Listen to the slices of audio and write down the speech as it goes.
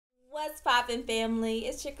What's poppin', family?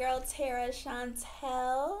 It's your girl Tara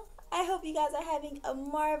Chantel. I hope you guys are having a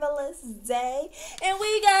marvelous day. And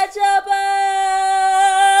we got Chipotle.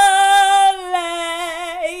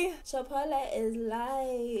 Chipotle is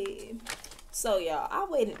live. So, y'all, I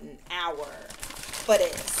waited an hour for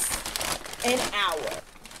this. An hour.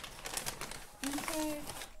 Okay.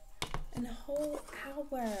 A whole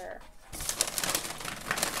hour.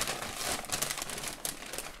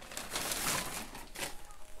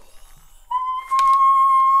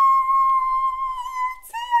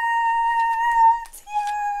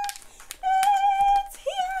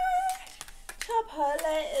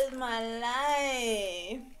 Chipotle is my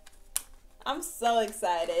life. I'm so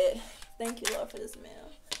excited. Thank you, Lord, for this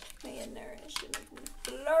meal. May it nourish and make me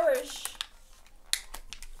flourish.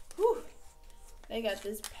 Whew. They got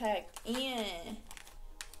this packed in.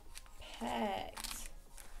 Packed.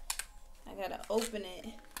 I gotta open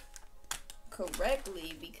it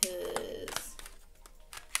correctly because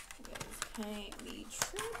you guys can't be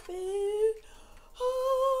tripping.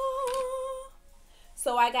 Oh.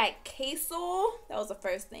 So I got queso. That was the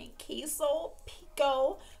first thing. Queso,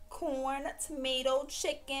 pico, corn, tomato,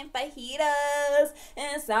 chicken, fajitas,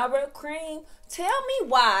 and sour cream. Tell me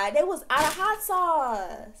why they was out of hot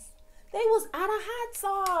sauce. They was out of hot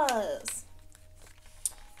sauce.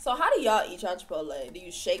 So how do y'all eat y'all Chipotle? Do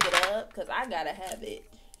you shake it up? Because I gotta have it.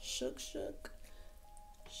 Shook.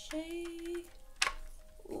 Shake.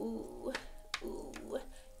 Ooh.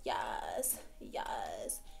 Yes.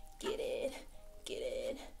 Get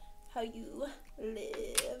it. How you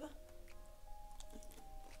live.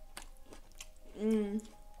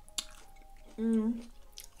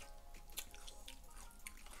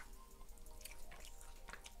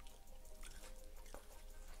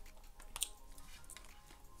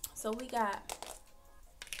 So we got,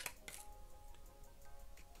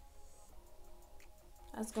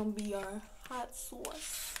 that's gonna be our hot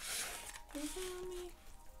sauce. You feel me?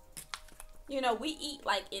 You know, we eat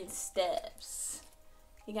like in steps.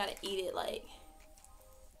 You gotta eat it like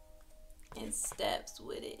in steps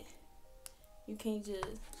with it. You can't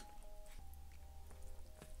just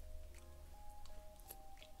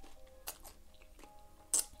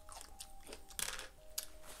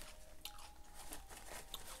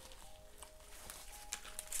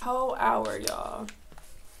whole hour, y'all.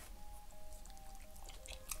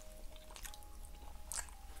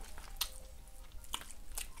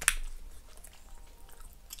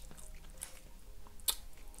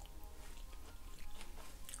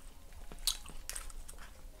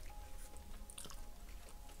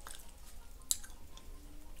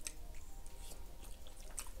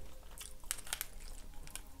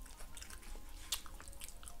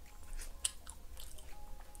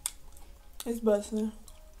 It's busting.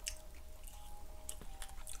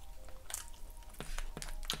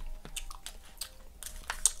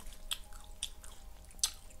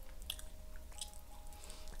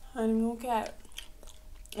 I ain't even gonna cap.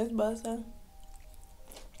 It's busting.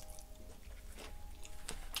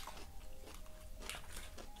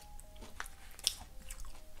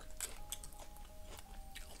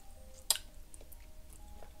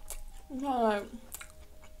 I'm like,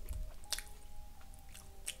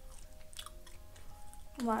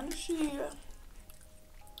 why does she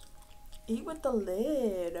eat with the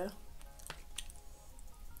lid?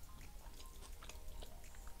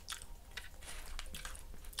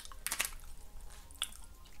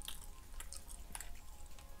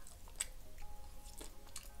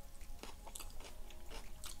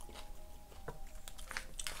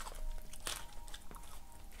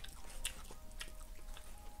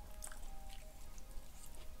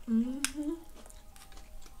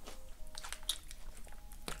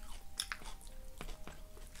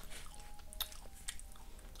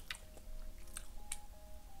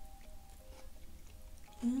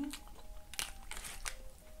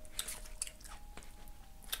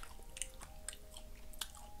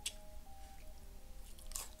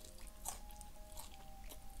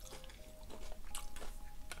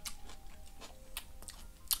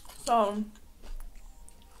 So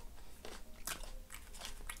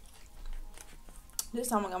this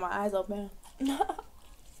time I got my eyes open.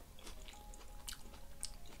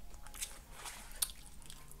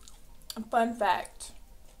 Fun fact.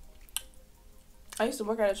 I used to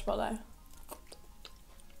work at a Chipotle.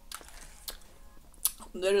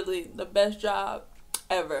 Literally the best job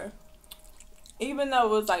ever. Even though it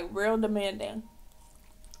was like real demanding.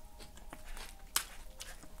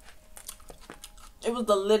 It was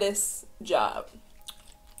the littest job.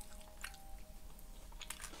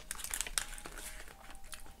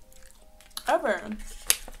 Ever.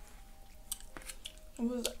 It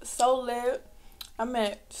was so lit. I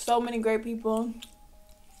met so many great people.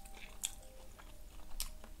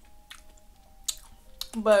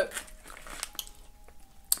 But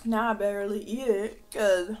now I barely eat it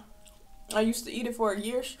because I used to eat it for a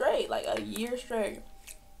year straight. Like a year straight.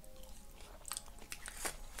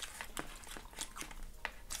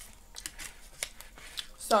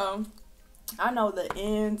 So I know the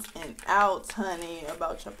ins and outs, honey,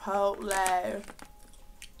 about Chipotle.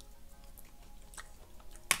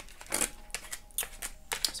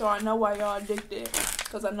 So I know why y'all addicted,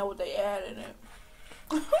 because I know what they add in it.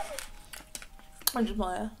 I'm just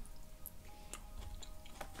playing.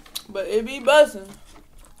 But it be bussin'.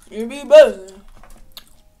 It be bussin'.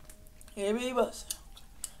 It be bussin'.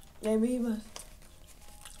 It be bussin'.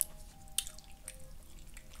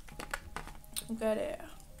 Look at that.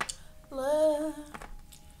 Love.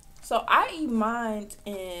 So I eat mine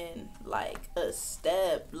in like a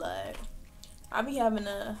step. Like I be having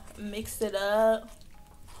to mix it up.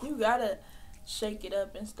 You gotta shake it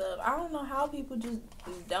up and stuff. I don't know how people just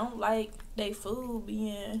don't like their food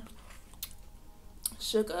being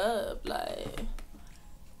shook up. Like,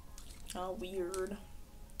 oh, weird.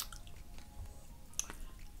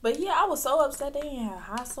 But yeah, I was so upset they didn't have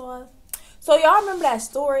hot sauce. So y'all remember that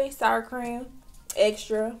story, sour cream?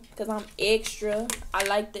 Extra, because I'm extra. I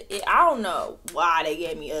like the, I don't know why they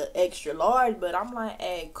gave me an extra large, but I'm like,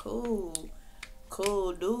 hey, cool.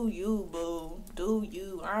 Cool, do you, boo. Do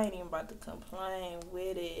you. I ain't even about to complain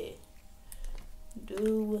with it.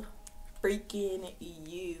 Do freaking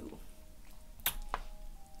you.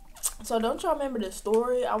 So don't y'all remember the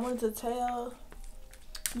story I wanted to tell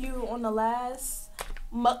you on the last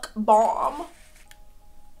mukbang?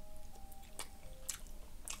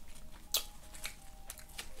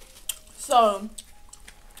 So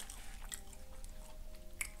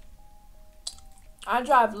I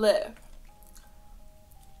drive Lyft.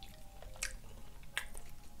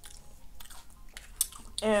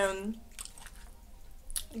 And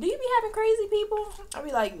do you be having crazy people? I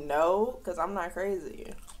be like, no, because I'm not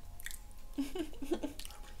crazy.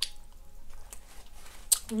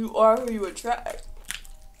 You are who you attract.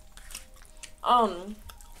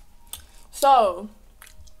 So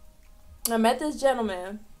I met this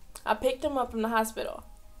gentleman. I picked him up from the hospital.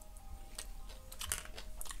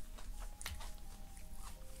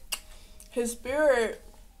 His spirit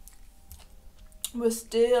was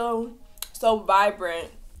still so vibrant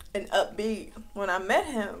and upbeat when I met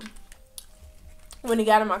him, when he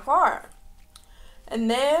got in my car. And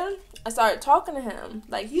then I started talking to him.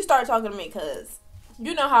 Like, he started talking to me because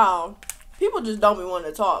you know how people just don't be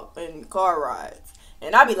wanting to talk in car rides.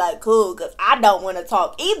 And I be like, cool, because I don't want to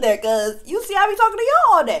talk either, because you see I be talking to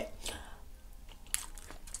y'all all day.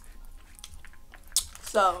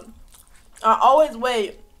 So I always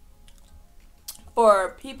wait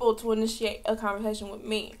for people to initiate a conversation with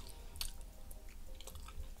me.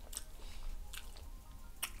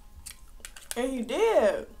 And he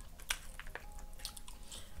did.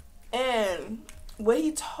 And what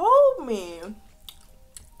he told me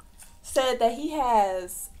said that he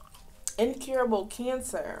has incurable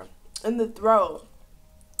cancer in the throat.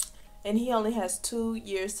 And he only has 2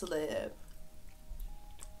 years to live.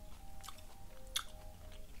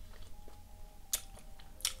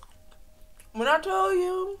 When I told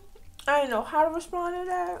you, I didn't know how to respond to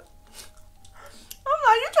that. I'm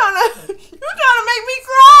like, you trying to make me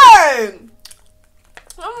cry.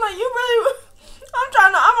 I'm like, you really,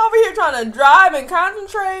 I'm over here trying to drive and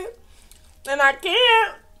concentrate, and I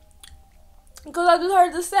can't, because I just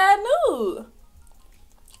heard the sad news.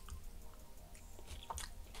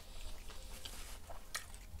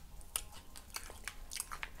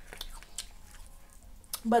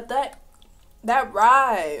 But that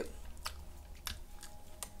ride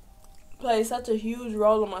played such a huge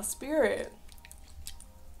role in my spirit.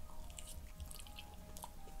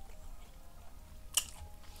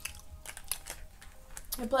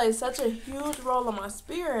 It played such a huge role in my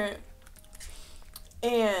spirit.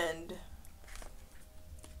 And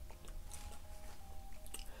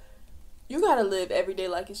you gotta live every day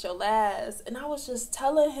like it's your last. And I was just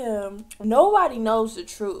telling him, nobody knows the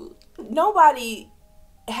truth. Nobody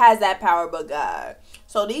has that power but God.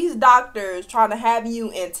 So these doctors trying to have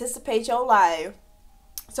you anticipate your life,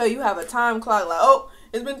 so you have a time clock like, oh,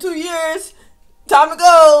 it's been 2 years, time to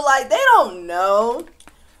go. Like, they don't know.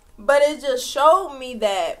 But it just showed me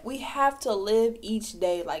that we have to live each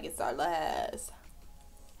day like it's our last.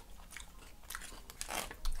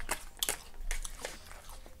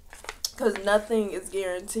 Because nothing is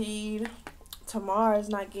guaranteed. Tomorrow is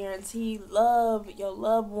not guaranteed. Love your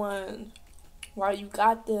loved ones while you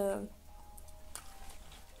got them.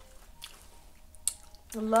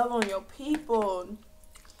 Love on your people.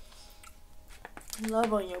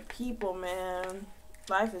 Love on your people, man.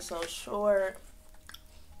 Life is so short.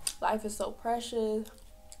 Life is so precious.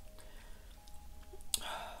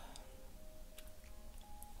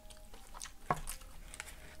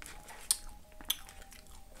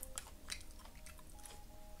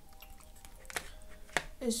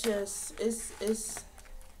 It's just,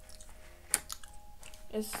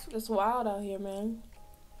 it's wild out here, man.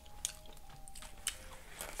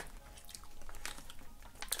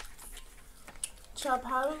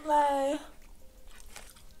 Chipotle.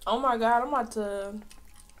 Oh my God, I'm about to.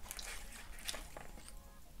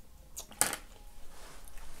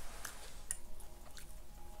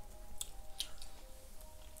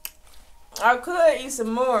 I could eat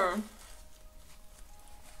some more.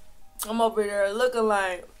 I'm over there looking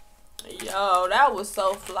like, yo, that was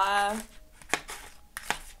so fly.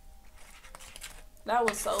 That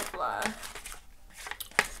was so fly.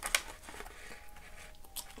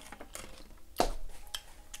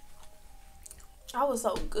 That was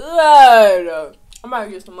so good. I might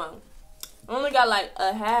get some more. I only got like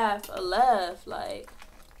a half left. Like,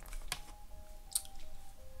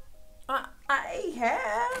 I ate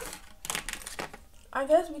half. I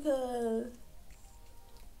guess because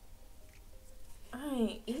I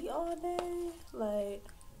ain't eat all day. Like,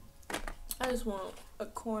 I just want a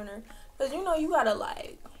corner. Because, you know, you gotta,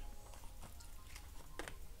 like,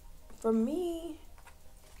 for me,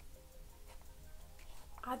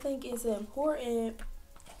 I think it's important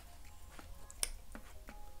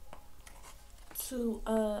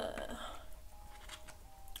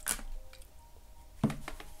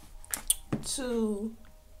to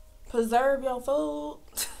preserve your food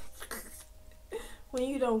when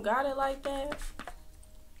you don't got it like that.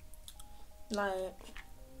 Like,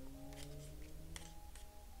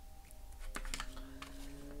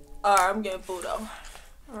 alright, I'm getting food though.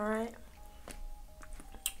 Alright.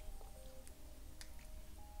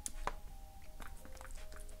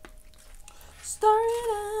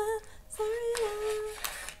 Storytime, storytime,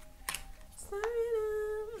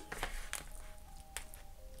 storytime.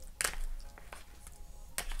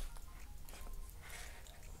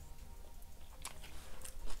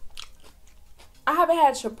 I haven't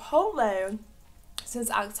had Chipotle since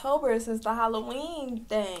October, since the Halloween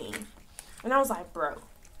thing. And I was like, bro,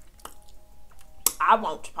 I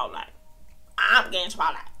want Chipotle. I'm getting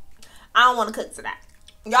Chipotle. I don't want to cook today.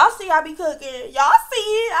 Y'all see I be cooking. Y'all see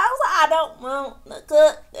it. I was like, I don't want to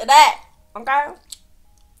cook today. Okay?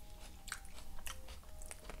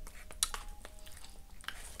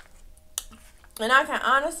 And I can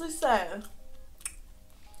honestly say,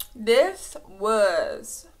 this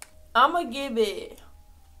was, I'm going to give it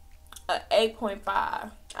an 8.5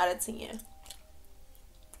 out of 10.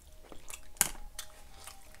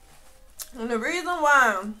 And the reason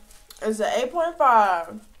why it's an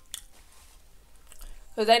 8.5,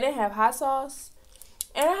 because they didn't have hot sauce.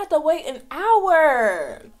 And I had to wait an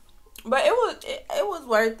hour. But it was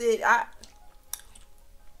worth it.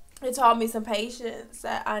 It taught me some patience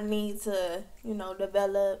that I need to, you know,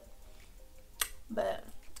 develop. But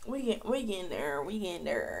we getting there. We getting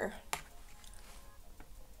there.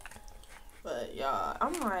 But y'all,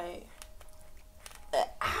 I'm like, an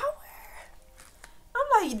hour? I'm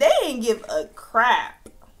like, they didn't give a crap.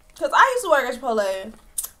 Because I used to work at Chipotle.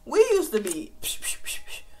 We used to be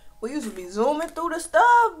zooming through the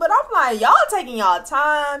stuff. But I'm like, y'all taking y'all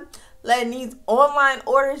time, letting these online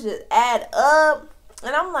orders just add up.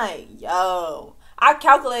 And I'm like, yo. I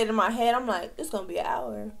calculated in my head. I'm like, it's going to be an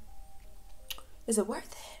hour. Is it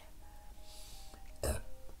worth it?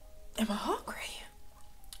 Am I hungry?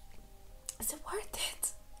 Is it worth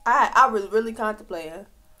it? I was really contemplating.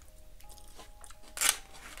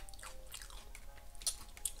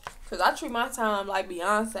 Because I treat my time like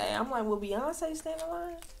Beyonce. I'm like, will Beyonce stand in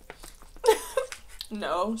line?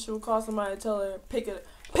 No. She would call somebody and tell her, pick up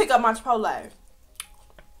my Chipotle.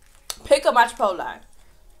 Pick up my Chipotle.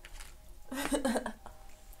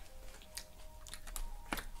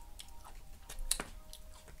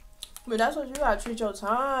 But that's what you gotta treat your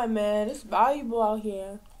time, man. It's valuable out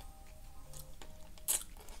here.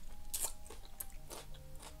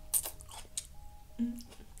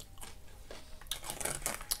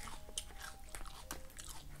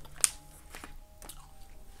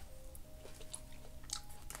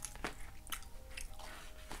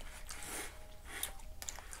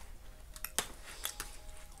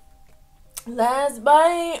 Last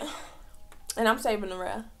bite. And I'm saving the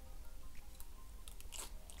rest.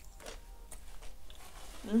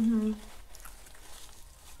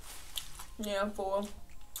 Yeah, I'm full.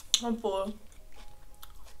 I'm full.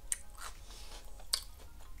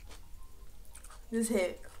 This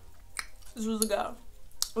hit. This was a go.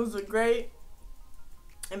 It was a great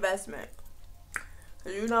investment.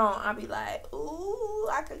 Cause you know, I be like, ooh,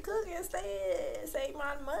 I could cook instead, save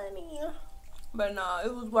my money. But no,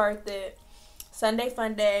 it was worth it. Sunday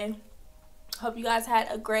fun day. Hope you guys had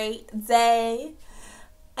a great day.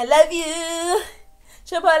 I love you.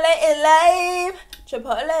 Chipotle is live.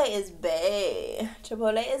 Chipotle is bae.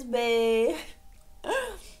 Chipotle is bae.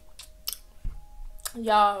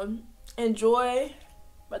 Y'all enjoy.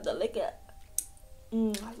 But the liquor.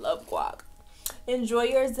 I love guac. Enjoy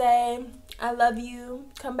your day. I love you.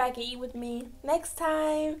 Come back and eat with me next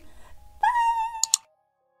time.